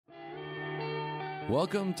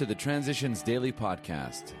Welcome to the Transitions Daily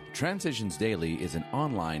podcast. Transitions Daily is an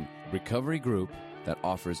online recovery group that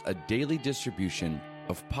offers a daily distribution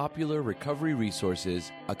of popular recovery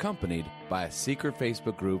resources accompanied by a secret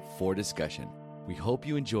Facebook group for discussion. We hope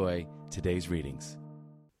you enjoy today's readings.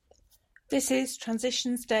 This is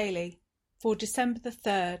Transitions Daily for December the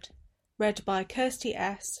 3rd, read by Kirsty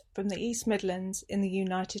S. from the East Midlands in the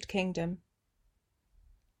United Kingdom.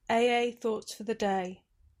 AA Thoughts for the Day.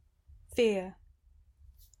 Fear.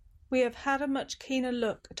 We have had a much keener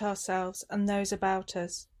look at ourselves and those about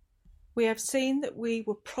us. We have seen that we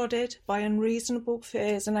were prodded by unreasonable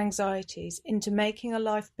fears and anxieties into making a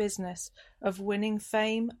life business of winning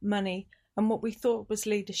fame, money, and what we thought was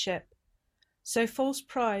leadership. So false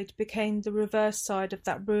pride became the reverse side of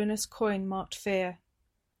that ruinous coin marked fear.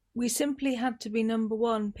 We simply had to be number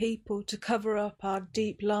one people to cover up our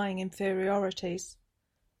deep-lying inferiorities.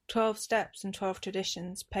 12 Steps and 12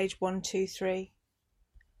 Traditions, page 123.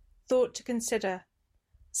 Thought to consider.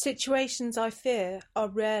 Situations I fear are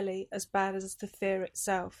rarely as bad as the fear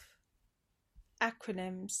itself.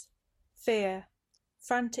 Acronyms. Fear.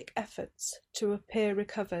 Frantic efforts to appear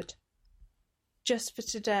recovered. Just for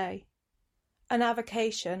today. An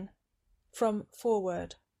avocation. From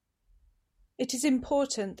Forward. It is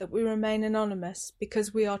important that we remain anonymous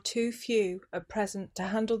because we are too few at present to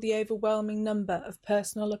handle the overwhelming number of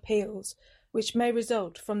personal appeals which may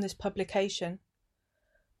result from this publication.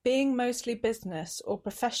 Being mostly business or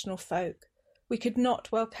professional folk, we could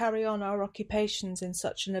not well carry on our occupations in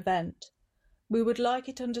such an event. We would like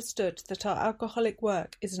it understood that our alcoholic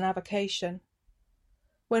work is an avocation.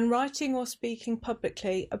 When writing or speaking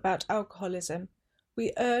publicly about alcoholism,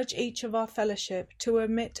 we urge each of our fellowship to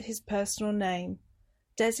omit his personal name,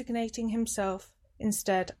 designating himself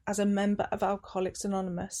instead as a member of Alcoholics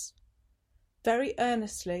Anonymous. Very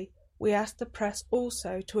earnestly, we ask the press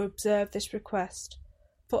also to observe this request,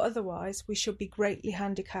 for otherwise we should be greatly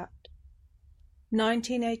handicapped.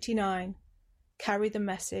 1989. Carry the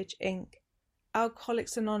Message, Inc.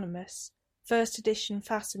 Alcoholics Anonymous, 1st edition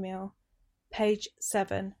facsimile, page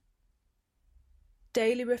 7.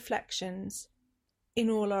 Daily Reflections. In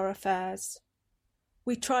all our affairs.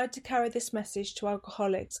 We tried to carry this message to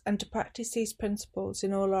alcoholics and to practice these principles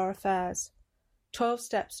in all our affairs. 12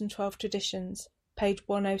 Steps and 12 Traditions, page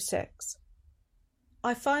 106.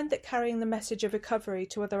 I find that carrying the message of recovery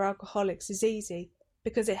to other alcoholics is easy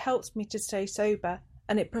because it helps me to stay sober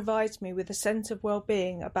and it provides me with a sense of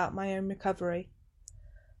well-being about my own recovery.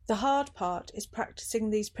 The hard part is practicing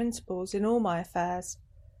these principles in all my affairs.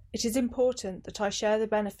 It is important that I share the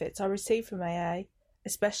benefits I receive from AA,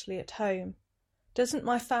 especially at home. Doesn't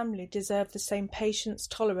my family deserve the same patience,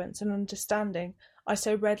 tolerance and understanding I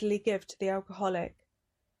so readily give to the alcoholic?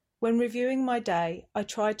 When reviewing my day, I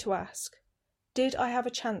tried to ask, did I have a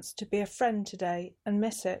chance to be a friend today and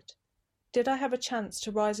miss it? Did I have a chance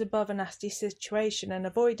to rise above a nasty situation and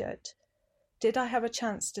avoid it? Did I have a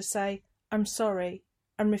chance to say, I'm sorry,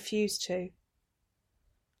 and refuse to?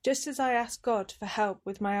 Just as I ask God for help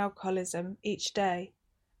with my alcoholism each day,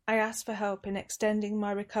 I ask for help in extending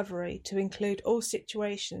my recovery to include all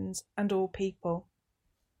situations and all people.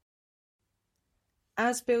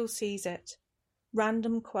 As Bill sees it.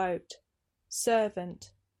 Random quote.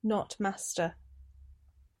 Servant, not master.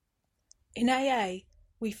 In AA,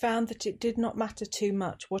 we found that it did not matter too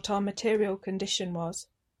much what our material condition was,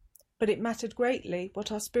 but it mattered greatly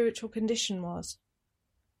what our spiritual condition was.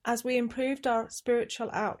 As we improved our spiritual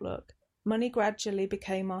outlook, money gradually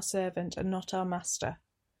became our servant and not our master.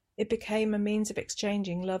 It became a means of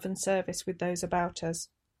exchanging love and service with those about us.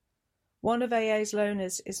 One of AA's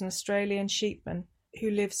loners is an Australian sheepman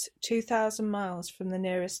who lives 2,000 miles from the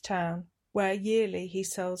nearest town, where yearly he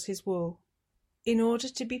sells his wool. In order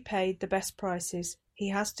to be paid the best prices, he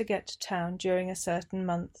has to get to town during a certain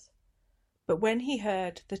month. But when he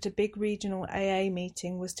heard that a big regional AA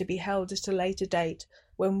meeting was to be held at a later date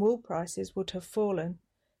when wool prices would have fallen,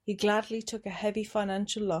 he gladly took a heavy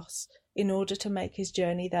financial loss in order to make his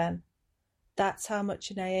journey then. That's how much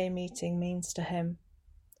an AA meeting means to him.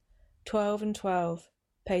 12 and 12,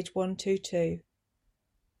 page 122.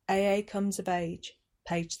 AA Comes of Age,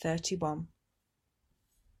 page 31.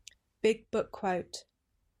 Big Book Quote.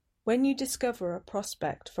 When you discover a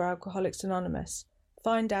prospect for Alcoholics Anonymous,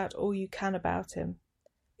 find out all you can about him.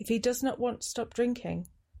 If he does not want to stop drinking,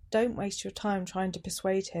 don't waste your time trying to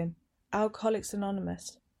persuade him. Alcoholics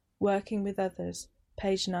Anonymous, Working with Others,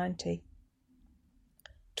 page 90.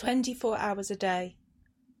 24 hours a day.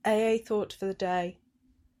 AA Thought for the Day.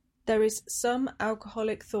 There is some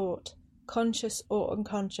alcoholic thought, conscious or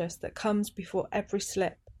unconscious, that comes before every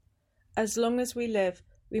slip. As long as we live,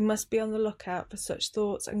 we must be on the lookout for such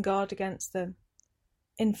thoughts and guard against them.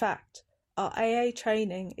 In fact, our AA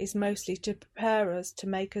training is mostly to prepare us to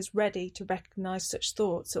make us ready to recognise such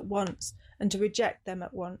thoughts at once and to reject them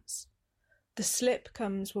at once. The slip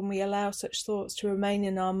comes when we allow such thoughts to remain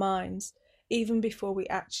in our minds, even before we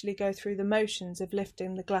actually go through the motions of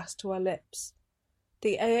lifting the glass to our lips.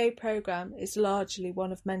 The AA program is largely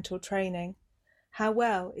one of mental training. How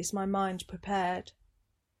well is my mind prepared?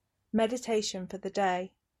 Meditation for the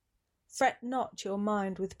day. Fret not your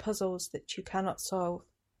mind with puzzles that you cannot solve.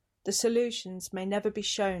 The solutions may never be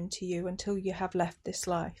shown to you until you have left this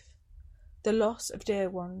life. The loss of dear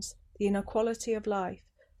ones, the inequality of life,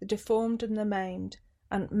 the deformed and the maimed,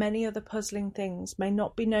 and many other puzzling things may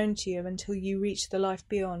not be known to you until you reach the life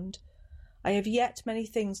beyond. I have yet many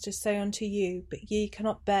things to say unto you, but ye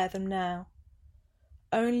cannot bear them now.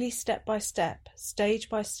 Only step by step, stage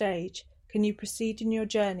by stage, can you proceed in your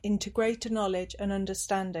journey into greater knowledge and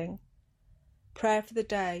understanding. Prayer for the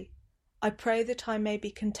day. I pray that I may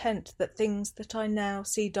be content that things that I now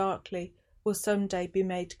see darkly will some day be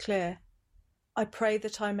made clear. I pray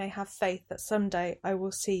that I may have faith that some day I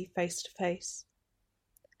will see face to face.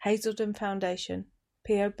 Hazelden Foundation,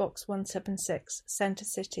 P.O. Box 176, Centre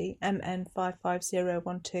City, MN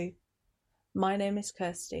 55012. My name is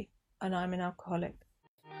Kirsty, and I'm an alcoholic.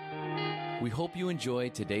 We hope you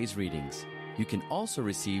enjoyed today's readings. You can also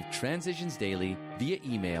receive Transitions Daily via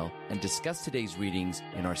email and discuss today's readings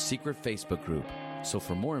in our secret Facebook group. So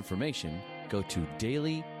for more information, go to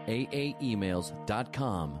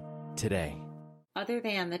dailyaaemails.com today. Other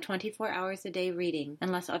than the 24 hours a day reading,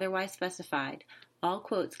 unless otherwise specified, all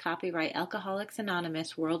quotes copyright Alcoholics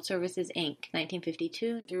Anonymous World Services, Inc.,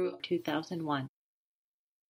 1952 through 2001.